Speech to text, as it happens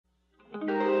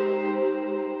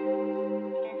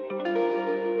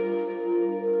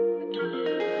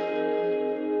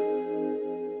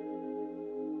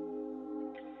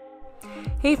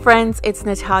Hey friends, it's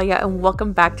Natalia and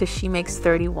welcome back to She Makes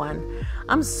 31.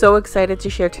 I'm so excited to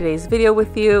share today's video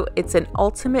with you. It's an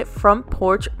ultimate front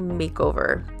porch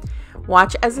makeover.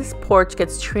 Watch as this porch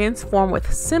gets transformed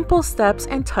with simple steps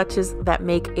and touches that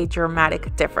make a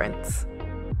dramatic difference.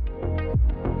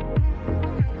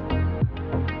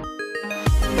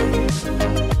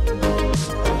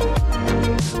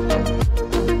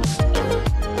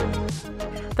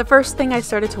 The first thing I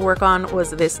started to work on was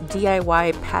this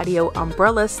DIY patio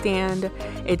umbrella stand.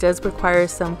 It does require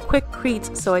some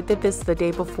quickcrete, so I did this the day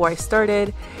before I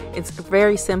started. It's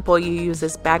very simple. You use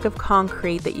this bag of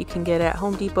concrete that you can get at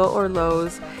Home Depot or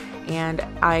Lowe's, and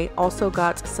I also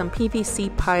got some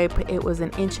PVC pipe. It was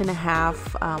 1.5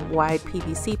 inch wide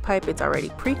PVC pipe. It's already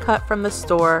pre-cut from the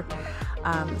store.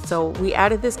 So we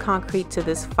added this concrete to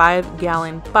this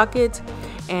 5-gallon bucket,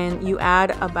 and you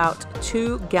add about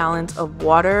 2 gallons of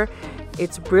water.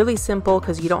 It's really simple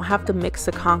because you don't have to mix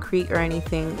the concrete or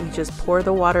anything. You just pour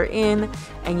the water in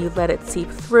and you let it seep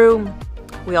through.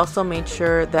 We also made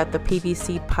sure that the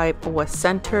PVC pipe was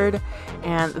centered,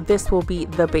 and this will be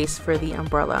the base for the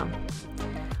umbrella.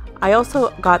 I also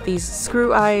got these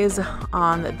screw eyes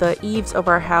on the eaves of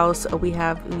our house. We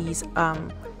have these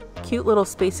cute little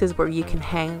spaces where you can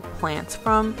hang plants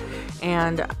from,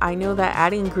 and I know that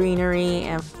adding greenery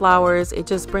and flowers, it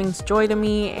just brings joy to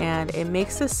me and it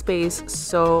makes this space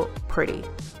so pretty.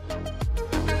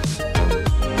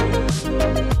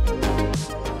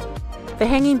 The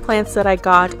hanging plants that I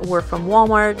got were from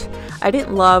Walmart. I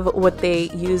didn't love what they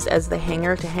used as the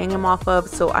hanger to hang them off of,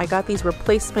 so I got these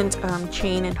replacement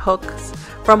chain and hooks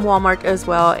from Walmart as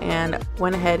well, and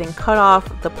went ahead and cut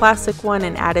off the plastic one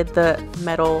and added the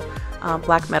metal,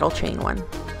 black metal chain one.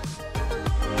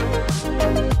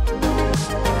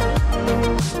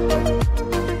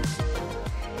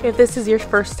 If this is your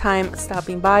first time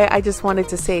stopping by, I just wanted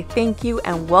to say thank you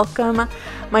and welcome.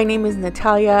 My name is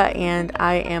Natalia and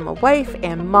I am a wife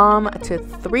and mom to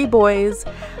 3 boys.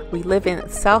 We live in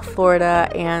South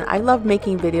Florida and I love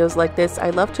making videos like this. I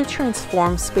love to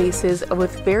transform spaces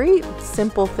with very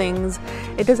simple things.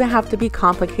 It doesn't have to be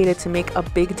complicated to make a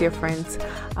big difference.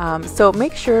 So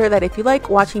make sure that if you like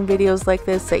watching videos like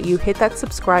this, that you hit that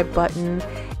subscribe button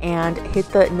and hit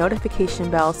the notification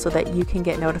bell so that you can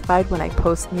get notified when I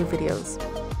post new videos.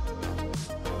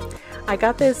 I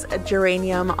got this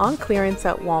geranium on clearance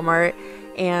at Walmart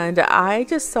and I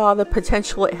just saw the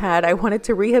potential it had. I wanted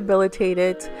to rehabilitate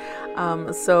it,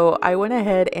 so I went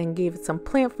ahead and gave it some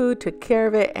plant food, took care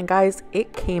of it, and guys,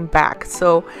 it came back.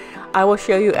 So I will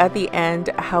show you at the end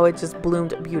how it just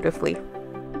bloomed beautifully.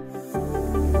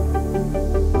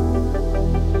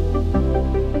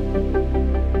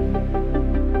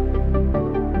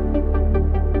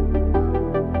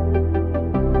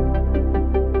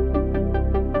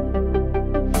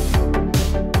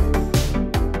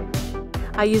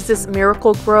 I use this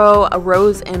Miracle Grow a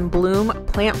Rose and Bloom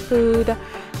plant food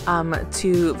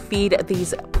to feed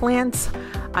these plants.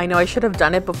 I know I should have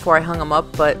done it before I hung them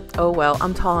up, but oh well,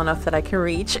 I'm tall enough that I can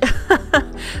reach.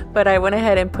 But I went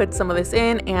ahead and put some of this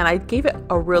in and I gave it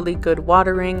a really good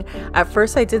watering. At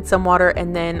first I did some water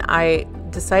and then I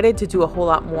decided to do a whole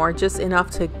lot more, just enough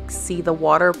to see the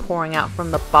water pouring out from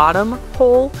the bottom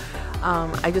hole.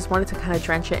 I just wanted to kind of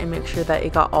drench it and make sure that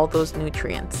it got all those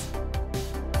nutrients.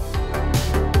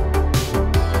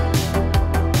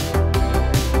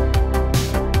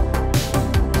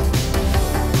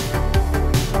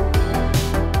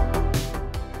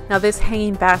 Now this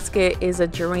hanging basket is a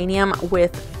geranium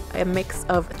with a mix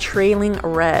of trailing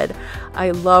red.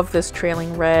 I love this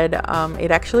trailing red.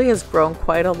 It actually has grown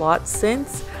quite a lot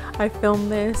since I filmed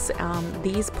this.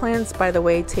 These plants, by the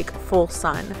way, take full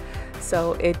sun,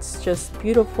 so it's just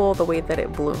beautiful the way that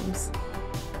it blooms.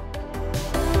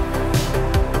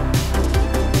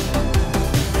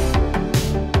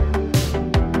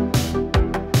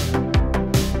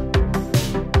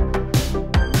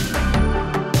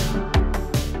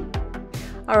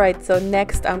 Alright, so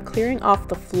next I'm clearing off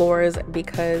the floors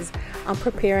because I'm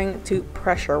preparing to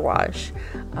pressure wash.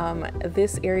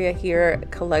 This area here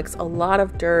collects a lot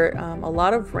of dirt, a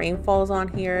lot of rain falls on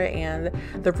here, and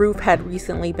the roof had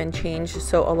recently been changed,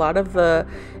 so a lot of the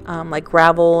like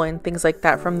gravel and things like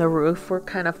that from the roof were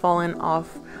kind of falling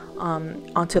off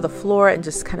onto the floor and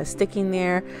just kind of sticking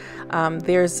there.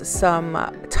 There's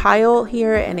some tile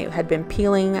here and it had been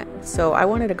peeling, so I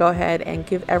wanted to go ahead and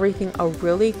give everything a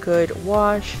really good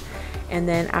wash, and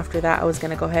then after that I was going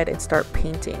to go ahead and start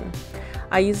painting.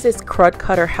 I use this Crud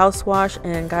Cutter house wash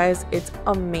and guys, it's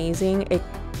amazing. It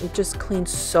just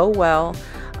cleans so well.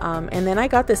 And then I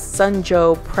got this Sun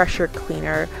Joe pressure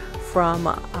cleaner from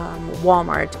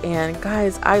Walmart, and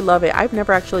guys, I love it. I've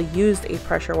never actually used a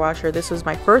pressure washer. This was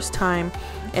my first time,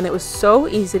 and it was so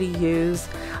easy to use.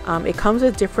 It comes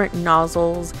with different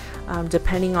nozzles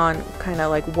depending on kind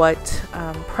of like what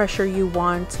pressure you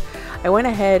want. I went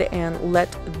ahead and let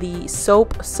the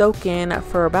soap soak in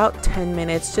for about 10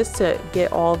 minutes just to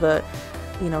get all the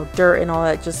dirt and all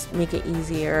that, just make it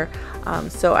easier.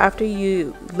 So after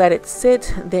you let it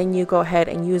sit, then you go ahead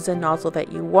and use the nozzle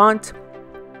that you want.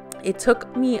 It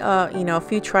took me a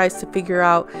few tries to figure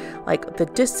out like the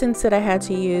distance that I had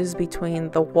to use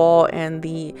between the wall and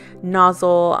the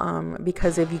nozzle,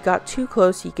 because if you got too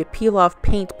close you could peel off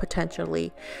paint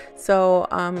potentially. So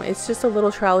it's just a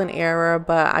little trial and error,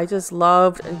 but I just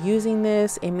loved using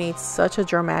this. It made such a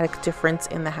dramatic difference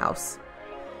in the house.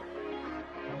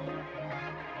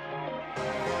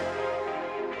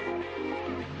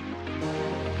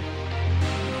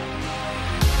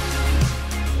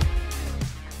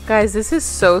 Guys, this is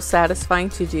so satisfying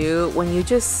to do when you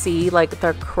just see like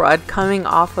the crud coming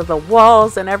off of the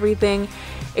walls and everything.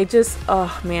 It just,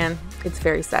 oh man, it's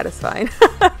very satisfying.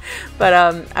 But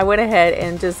I went ahead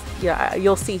and just,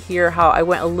 you'll see here how I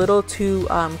went a little too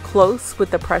close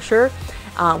with the pressure,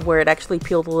 where it actually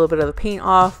peeled a little bit of the paint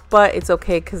off, but it's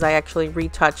okay because I actually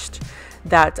retouched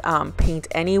that paint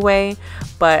anyway.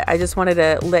 But I just wanted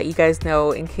to let you guys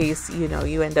know, in case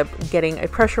you end up getting a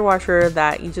pressure washer,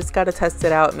 that you just got to test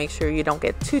it out, make sure you don't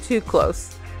get too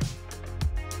close.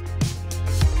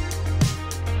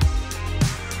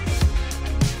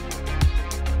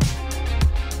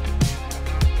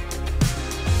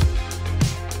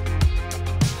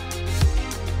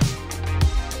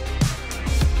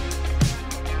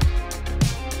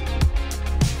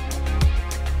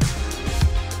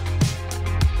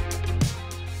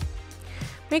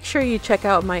 Make sure you check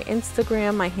out my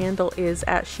Instagram. My handle is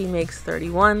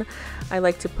 @shemakes31. I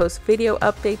like to post video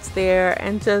updates there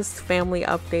and just family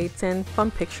updates and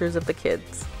fun pictures of the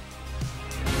kids.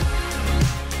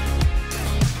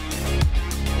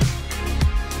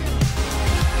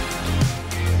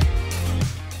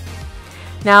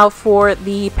 Now for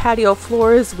the patio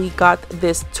floors, we got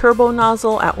this turbo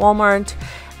nozzle at Walmart,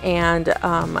 and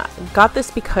got this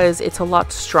because it's a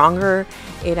lot stronger.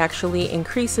 It actually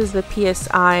increases the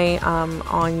PSI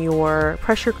on your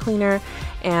pressure cleaner,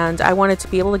 and I wanted to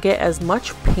be able to get as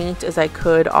much paint as I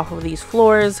could off of these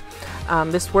floors.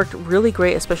 This worked really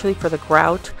great, especially for the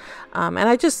grout, and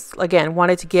I just again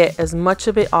wanted to get as much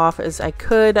of it off as I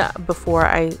could before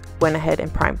I went ahead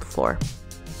and primed the floor.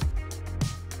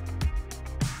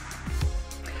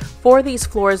 For these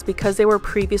floors, because they were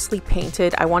previously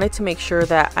painted, I wanted to make sure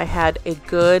that I had a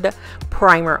good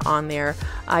primer on there.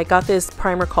 I got this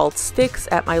primer called Sticks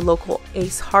at my local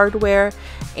Ace Hardware,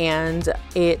 and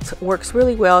it works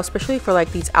really well, especially for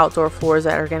like these outdoor floors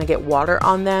that are going to get water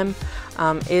on them.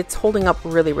 It's holding up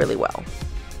really well.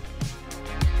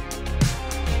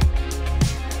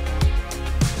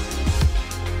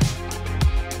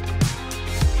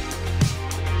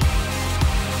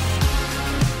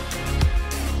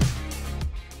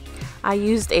 I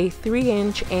used a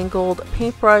 3-inch angled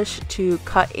paintbrush to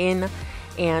cut in,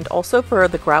 and also for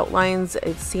the grout lines,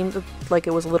 it seemed like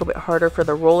it was a little bit harder for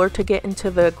the roller to get into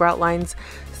the grout lines,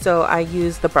 so I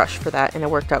used the brush for that and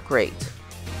it worked out great.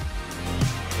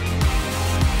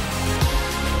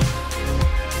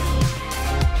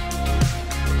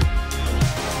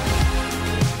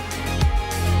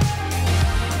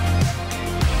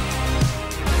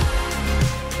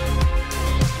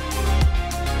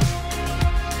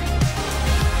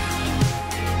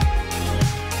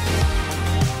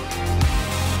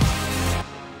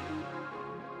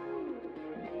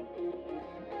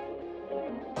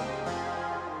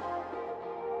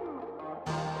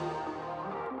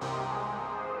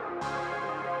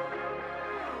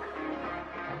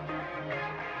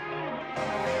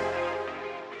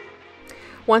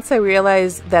 Once I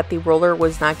realized that the roller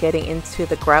was not getting into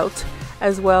the grout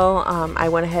as well, I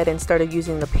went ahead and started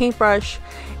using the paintbrush,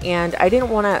 and I didn't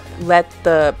want to let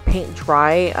the paint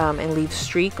dry and leave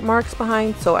streak marks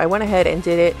behind, so I went ahead and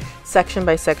did it section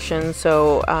by section.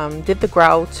 So did the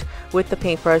grout with the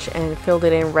paintbrush and filled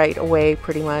it in right away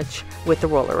pretty much with the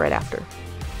roller right after.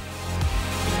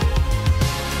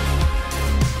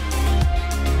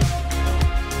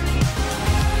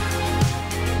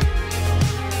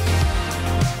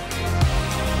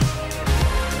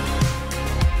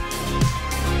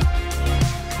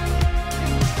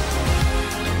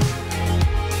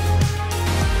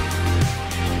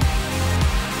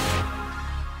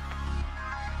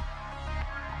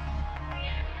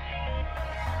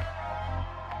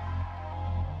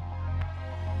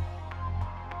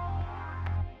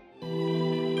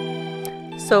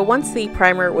 So once the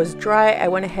primer was dry, I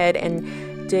went ahead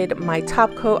and did my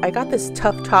top coat. I got this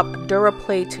Tough Top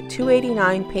Duraplate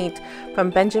 289 paint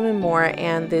from Benjamin Moore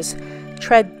and this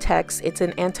Tread Tex. It's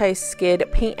an anti-skid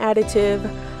paint additive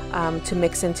to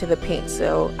mix into the paint.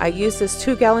 So I used this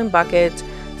 2-gallon bucket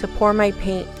to pour my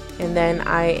paint, and then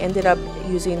I ended up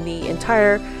using the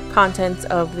entire contents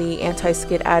of the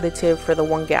anti-skid additive for the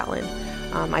 1 gallon.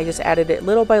 I just added it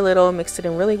little by little, mixed it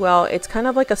in really well. It's kind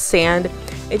of like a sand.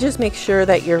 It just makes sure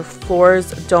that your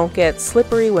floors don't get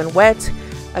slippery when wet.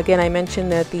 Again, I mentioned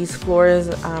that these floors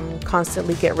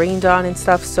constantly get rained on and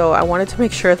stuff, so I wanted to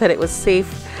make sure that it was safe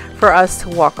for us to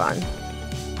walk on.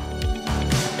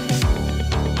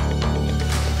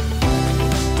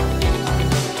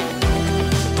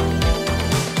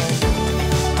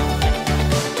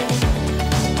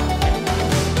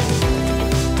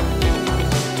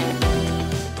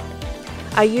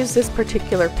 I use this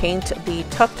particular paint, the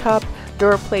Tough Top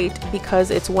Duraplate,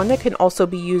 because it's one that can also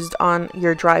be used on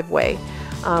your driveway.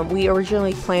 We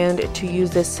originally planned to use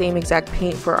this same exact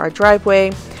paint for our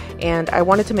driveway, and I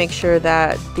wanted to make sure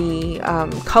that the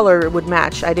color would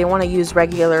match. I didn't want to use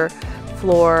regular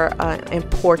floor and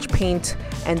porch paint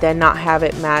and then not have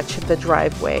it match the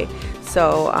driveway.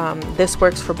 So this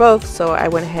works for both, so I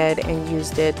went ahead and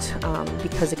used it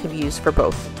because it can be used for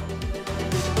both.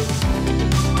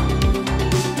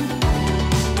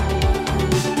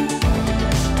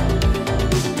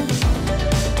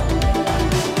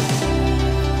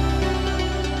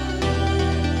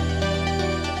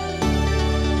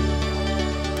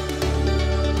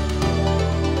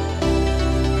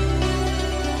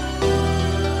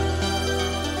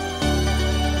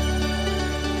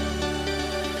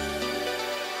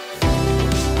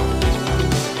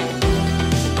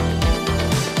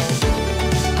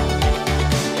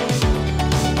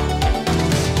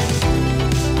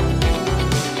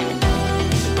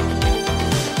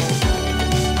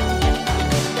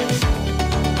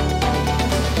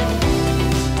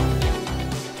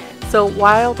 So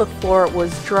while the floor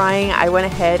was drying, I went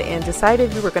ahead and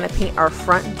decided we were going to paint our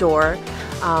front door.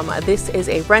 This is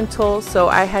a rental, so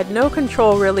I had no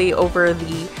control really over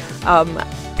the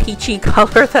peachy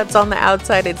color that's on the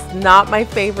outside. It's not my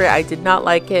favorite. I did not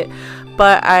like it,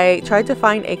 but I tried to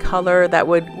find a color that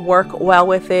would work well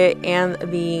with it and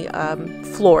the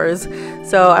floors.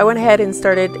 So I went ahead and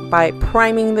started by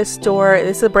priming this door.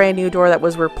 This is a brand new door that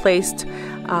was replaced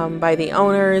by the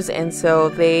owners, and so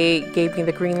they gave me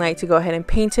the green light to go ahead and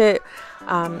paint it.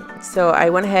 So I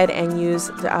went ahead and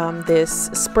used this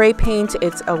spray paint.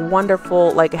 It's a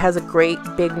wonderful, like, it has a great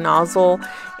big nozzle,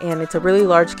 and it's a really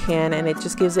large can, and it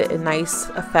just gives it a nice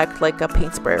effect like a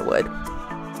paint sprayer would.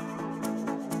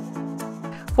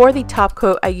 For the top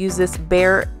coat, I use this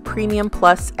Behr Premium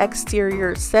Plus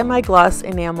exterior semi-gloss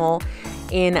enamel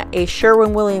in a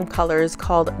Sherwin-Williams colors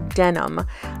called Denim,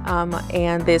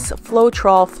 and this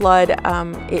Floetrol Flood,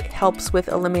 it helps with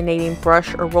eliminating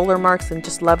brush or roller marks and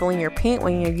just leveling your paint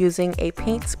when you're using a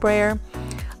paint sprayer.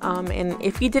 And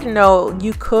if you didn't know,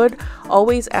 you could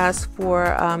always ask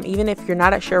for, even if you're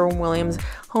not at Sherwin-Williams,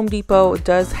 Home Depot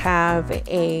does have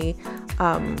a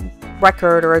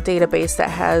record or a database that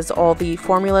has all the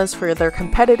formulas for their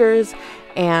competitors,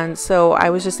 and so I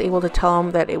was just able to tell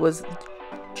them that it was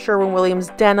Sherwin-Williams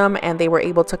Denim, and they were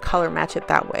able to color match it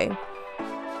that way.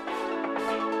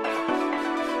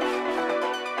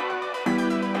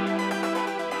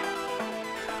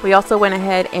 We also went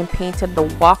ahead and painted the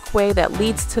walkway that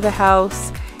leads to the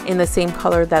house in the same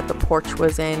color that the porch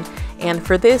was in, and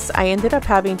for this I ended up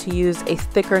having to use a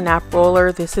thicker nap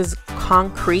roller. This is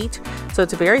concrete, so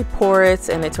it's very porous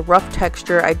and it's a rough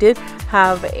texture. I did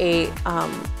have a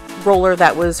roller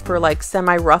that was for like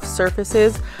semi-rough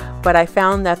surfaces, but I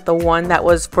found that the one that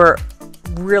was for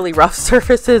really rough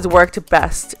surfaces worked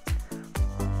best.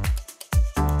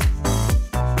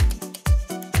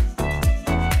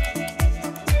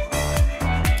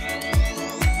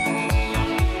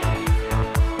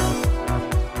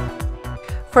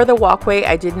 For the walkway,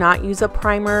 I did not use a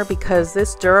primer because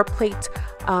this Duraplate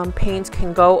paint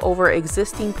can go over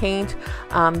existing paint.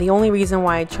 The only reason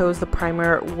why I chose the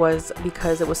primer was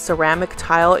because it was ceramic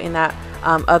tile in that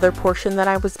other portion that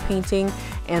I was painting,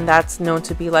 and that's known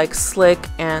to be like slick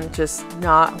and just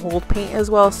not hold paint as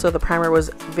well, so the primer was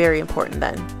very important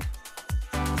then.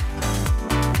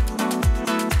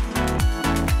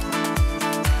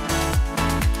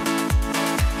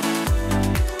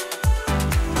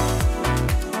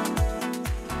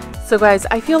 So guys,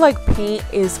 I feel like paint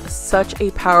is such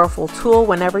a powerful tool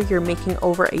whenever you're making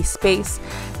over a space.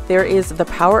 there is the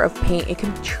power of paint. It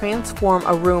can transform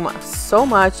a room so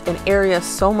much, an area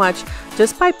so much,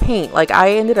 just by paint. Like,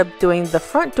 I ended up doing the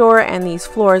front door and these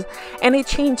floors, and it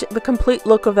changed the complete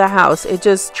look of the house. It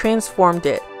just transformed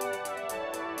it.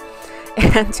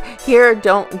 And here,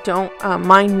 don't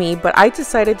mind me, but I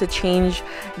decided to change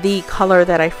the color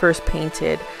that I first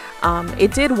painted.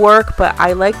 It did work, but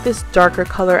I like this darker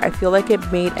color. I feel like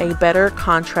it made a better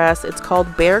contrast. It's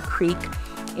called Bear Creek,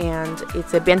 and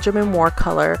it's a Benjamin Moore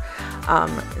color.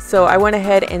 So I went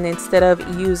ahead, and instead of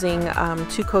using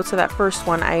 2 coats of that first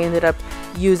one, I ended up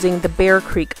using the Bear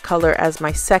Creek color as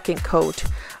my second coat.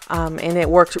 And it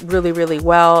worked really, really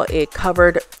well. It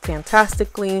covered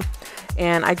fantastically.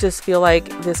 And I just feel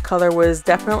like this color was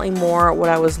definitely more what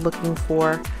I was looking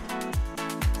for.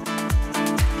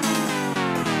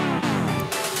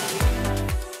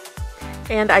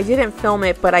 And I didn't film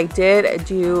it, but I did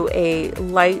do a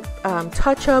light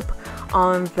touch-up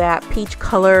on that peach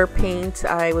color paint.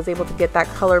 I was able to get that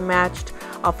color matched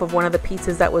off of one of the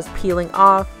pieces that was peeling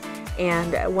off,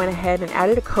 and I went ahead and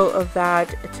added a coat of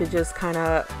that to just kind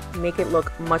of make it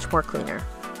look much more cleaner.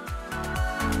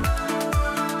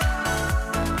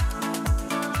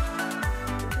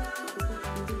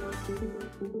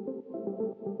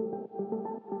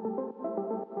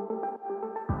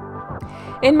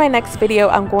 In my next video,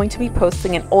 I'm going to be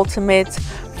posting an ultimate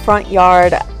front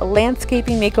yard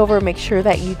landscaping makeover. Make sure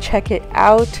that you check it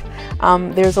out.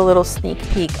 There's a little sneak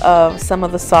peek of some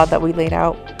of the sod that we laid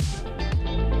out.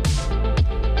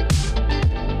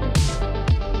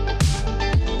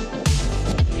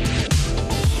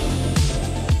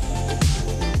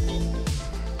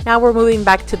 Now we're moving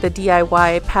back to the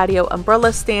DIY patio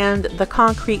umbrella stand. The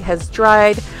concrete has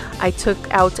dried. I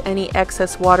took out any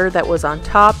excess water that was on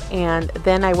top, and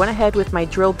then I went ahead with my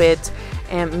drill bit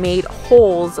and made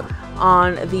holes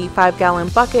on the 5-gallon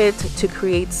bucket to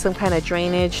create some kind of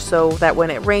drainage so that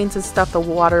when it rains and stuff, the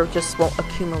water just won't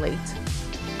accumulate.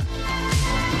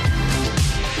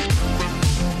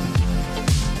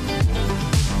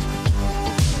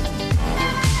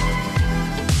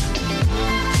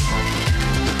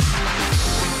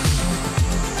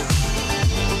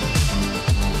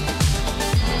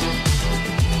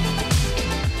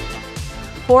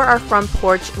 For our front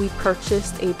porch, we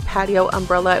purchased a patio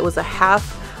umbrella. It was a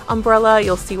half umbrella.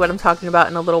 You'll see what I'm talking about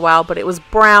in a little while, but it was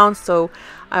brown, so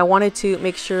I wanted to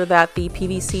make sure that the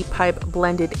PVC pipe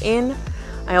blended in.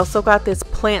 I also got this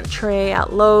plant tray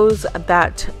at Lowe's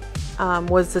that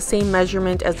was the same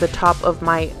measurement as the top of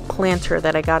my planter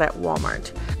that I got at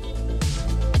Walmart.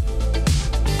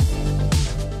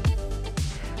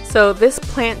 So this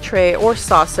plant tray or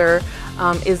saucer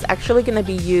is actually going to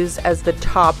be used as the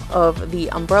top of the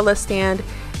umbrella stand.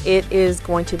 It is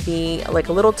going to be like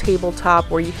a little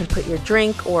tabletop where you can put your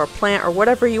drink or a plant or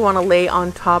whatever you want to lay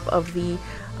on top of the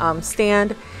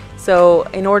stand. So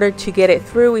in order to get it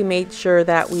through, we made sure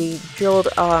that we drilled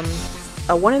a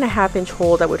 1.5-inch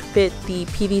hole that would fit the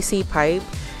PVC pipe,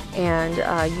 and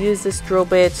use this drill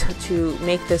bit to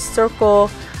make this circle.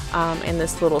 And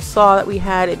this little saw that we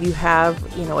had. If you have,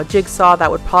 a jigsaw,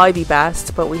 that would probably be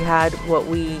best, but we had what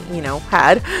we,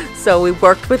 had. So we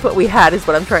worked with what we had is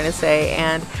what I'm trying to say.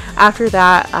 And after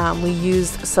that, we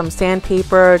used some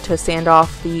sandpaper to sand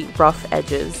off the rough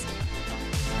edges.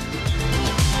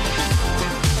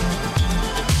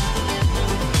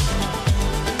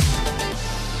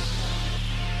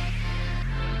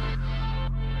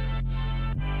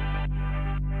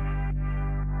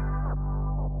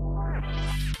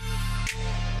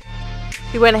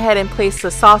 We went ahead and placed the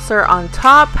saucer on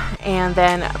top and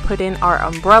then put in our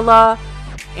umbrella.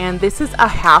 And this is a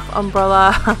half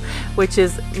umbrella, which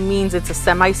means it's a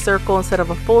semicircle instead of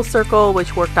a full circle,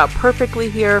 which worked out perfectly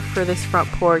here for this front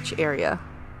porch area.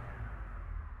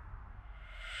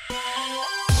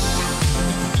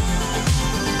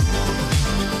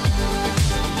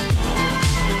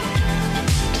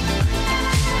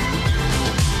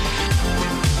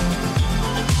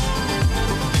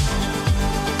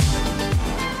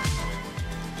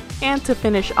 And to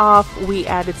finish off, we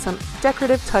added some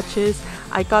decorative touches.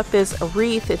 I got this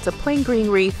wreath. It's a plain green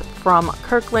wreath from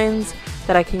Kirkland's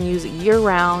that I can use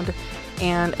year-round.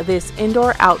 And this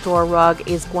indoor-outdoor rug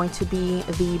is going to be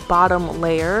the bottom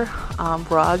layer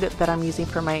rug that I'm using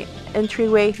for my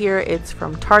entryway here. It's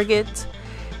from Target.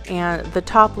 And the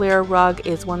top layer rug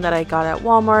is one that I got at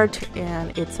Walmart,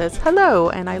 and it says hello,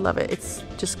 and I love it. It's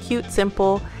just cute,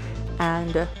 simple,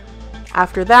 and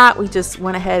after that, we just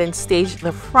went ahead and staged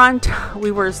the front.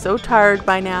 We were so tired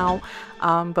by now,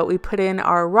 but we put in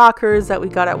our rockers that we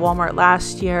got at Walmart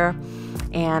last year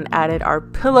and added our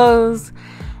pillows.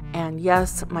 And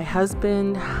yes, my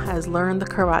husband has learned the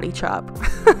karate chop.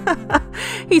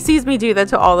 He sees me do that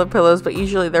to all the pillows, but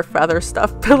usually they're feather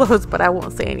stuffed pillows, but I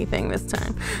won't say anything this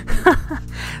time.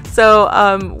 So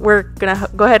we're gonna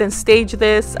go ahead and stage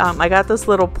this. I got this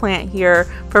little plant here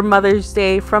for Mother's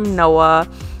Day from Noah.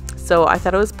 So I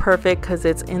thought it was perfect because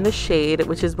it's in the shade,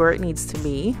 which is where it needs to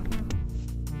be.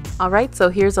 All right, so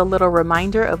here's a little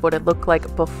reminder of what it looked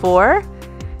like before,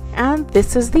 and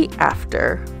this is the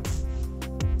after.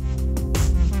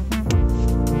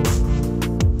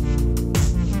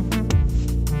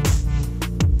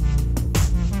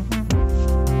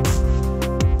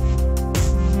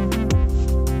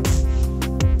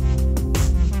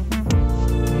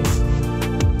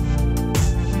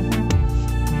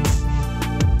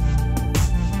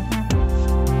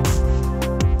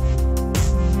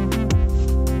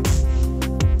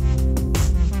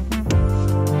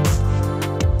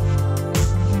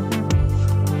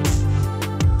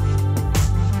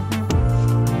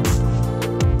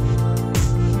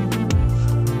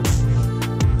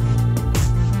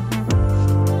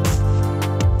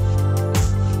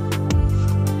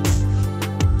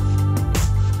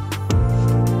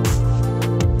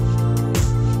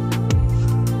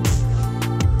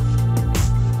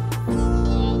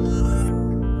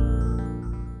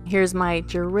 Here's my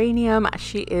geranium.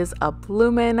 She is a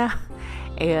bloomin',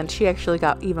 and she actually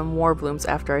got even more blooms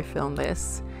after I filmed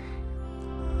this.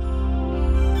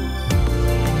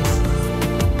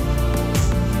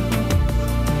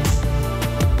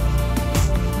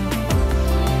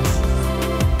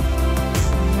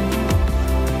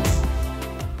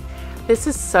 This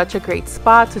is such a great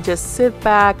spot to just sit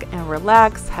back and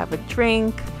relax, have a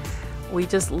drink. We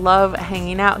just love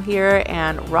hanging out here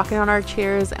and rocking on our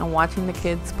chairs and watching the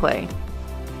kids play.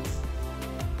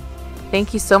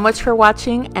 Thank you so much for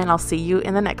watching, and I'll see you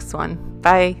in the next one.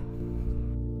 Bye.